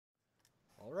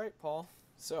Alright, Paul.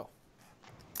 So,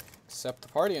 accept the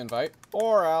party invite,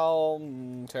 or I'll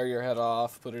tear your head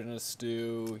off, put it in a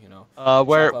stew, you know.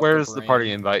 Where's the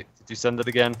party invite? Did you send it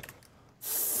again?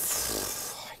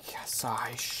 I guess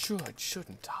I should,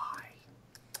 shouldn't I?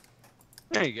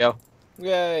 There you go.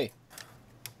 Yay.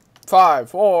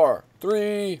 5, 4,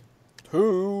 3,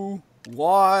 2,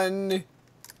 1.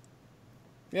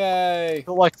 Yay.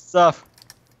 Select stuff.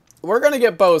 We're gonna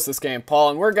get bows this game, Paul,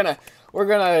 and we're gonna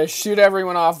shoot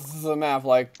everyone off the map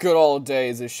like good old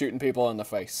days of shooting people in the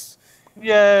face.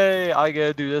 Yay! I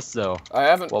gotta do this though. I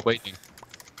haven't. While waiting.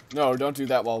 No, don't do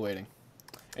that while waiting.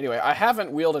 Anyway, I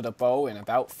haven't wielded a bow in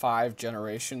about 5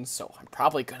 generations, so I'm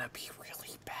probably gonna be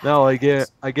really bad. No, I get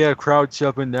a crouch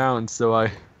up and down, so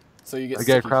I get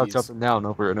a crouch up and down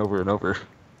over and over and over.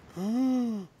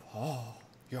 Oh,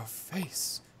 your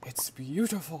face. It's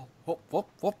beautiful. Whoop, whoop,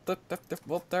 whoop,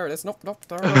 whoop, there it is. Nope, nope,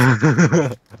 there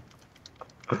it is.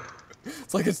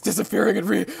 It's like it's disappearing and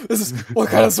this is, what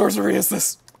kind of sorcery is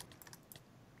this?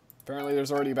 Apparently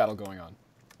there's already a battle going on.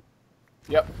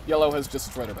 Yep, yellow has just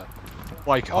destroyed a bed.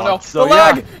 My God. Oh no, So, the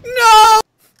lag! Yeah. No!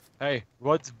 Hey,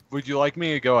 would you like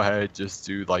me to go ahead just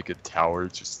do like a tower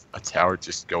just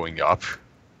going up?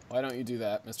 Why don't you do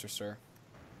that, Mr. Sir?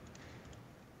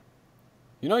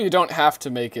 You know you don't have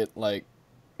to make it like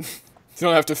you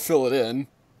don't have to fill it in.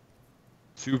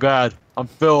 Too bad. I'm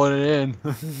filling it in.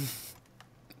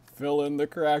 Fill in the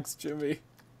cracks, Jimmy.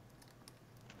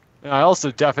 And I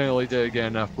also definitely didn't get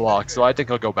enough blocks, so I think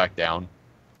I'll go back down.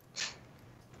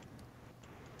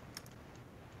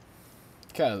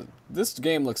 Okay, this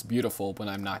game looks beautiful when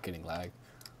I'm not getting lag.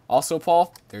 Also,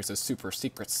 Paul, there's a super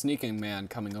secret sneaking man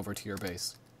coming over to your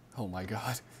base. Oh my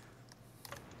God.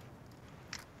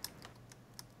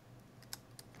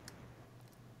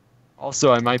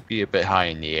 Also, I might be a bit high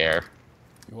in the air.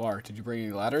 You are. Did you bring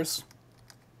any ladders?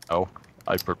 Oh,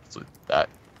 I purposely did that.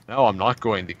 No, I'm not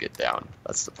going to get down.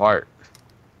 That's the part.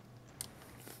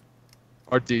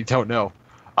 Or you don't know.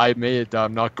 I made it that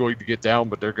I'm not going to get down,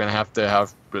 but they're gonna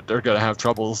have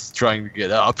troubles trying to get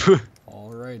up.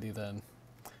 Alrighty then.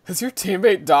 Has your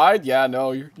teammate died? Yeah,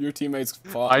 no, your teammate's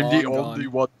fought. I'm the only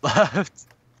one left.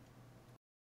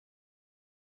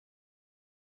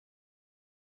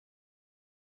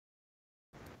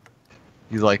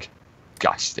 He's like,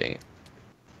 gosh dang it.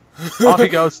 Off he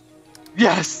goes.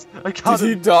 Yes! I got Did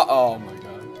he him! die? Oh my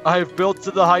God. I have built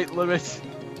to the height limit.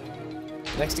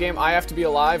 Next game, I have to be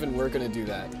alive, and we're gonna do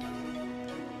that.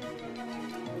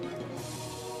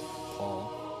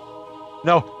 Paul.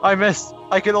 No, I missed.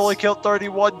 I can only kill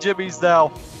 31 Jimmies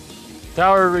now.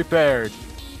 Tower repaired.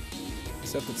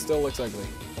 Except it still looks ugly.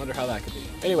 Wonder how that could be.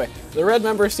 Anyway, the red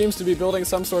member seems to be building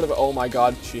some sort of. Oh my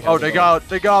God, she has. Oh, they got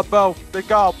bow. They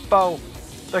got bow.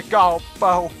 They got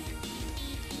bow.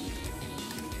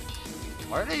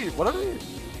 What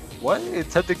are they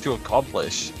attempting to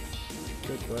accomplish?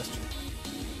 Good question.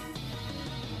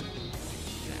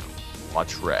 Now,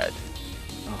 watch red.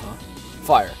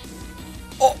 Fire.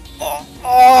 Oh,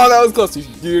 that was close.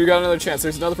 You got another chance.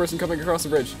 There's another person coming across the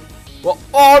bridge. Well,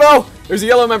 oh no! There's a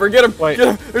yellow member. Get him! Wait. Get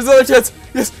him! There's another chance.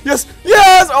 Yes, yes,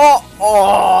 yes!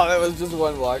 Oh, that was just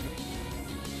one block.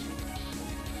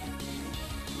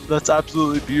 That's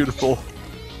absolutely beautiful.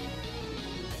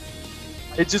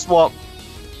 It just won't.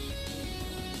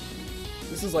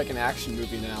 This is like an action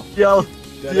movie now.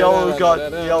 Yellow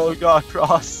got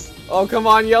across. Oh, come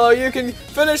on, yellow! You can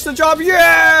finish the job.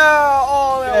 Yeah!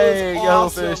 Oh, that Hey, was yellow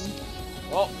awesome. fish.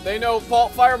 Oh, they know.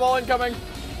 Fireball incoming.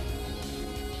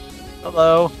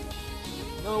 Hello.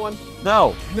 Another one.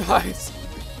 No. Nice.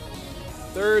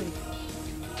 Third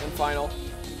and final.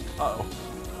 Uh-oh.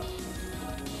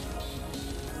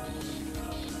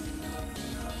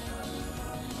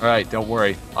 Alright, don't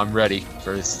worry. I'm ready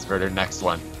for their next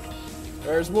one.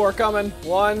 There's more coming.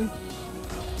 1,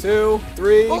 2,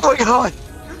 3. Oh my God!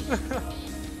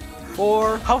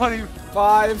 4. How many?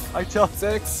 5. I tell.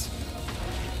 6.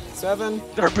 7.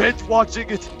 They're binge watching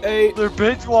it. 8. They're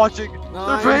binge watching. 9.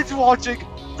 They're binge watching.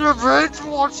 They're binge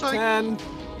watching. 10.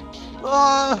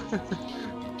 Ah.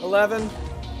 11.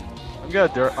 I'm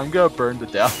gonna burn to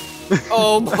death.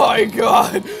 Oh my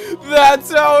God!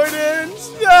 That's how it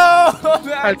ends. No, that's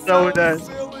That's how it ends.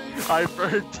 silly. I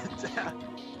burned